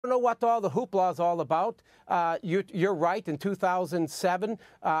don't know what all the hoopla is all about. You're right. In 2007,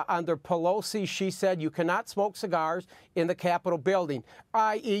 under Pelosi, she said you cannot smoke cigars in the Capitol building,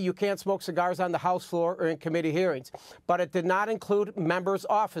 i.e. you can't smoke cigars on the House floor or in committee hearings. But it did not include members'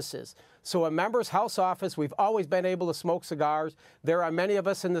 offices. So a member's house office, we've always been able to smoke cigars. There are many of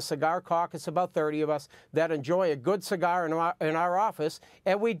us in the cigar caucus, about 30 of us, that enjoy a good cigar in our office,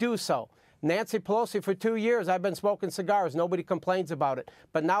 and we do so. Nancy Pelosi, for 2 years, I've been smoking cigars. Nobody complains about it.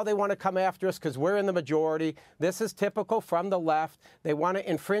 But now they want to come after us because we're in the majority. This is typical from the left. They want to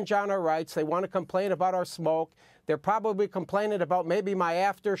infringe on our rights. They want to complain about our smoke. They're probably complaining about maybe my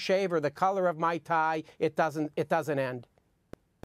aftershave or the color of my tie. It doesn't end.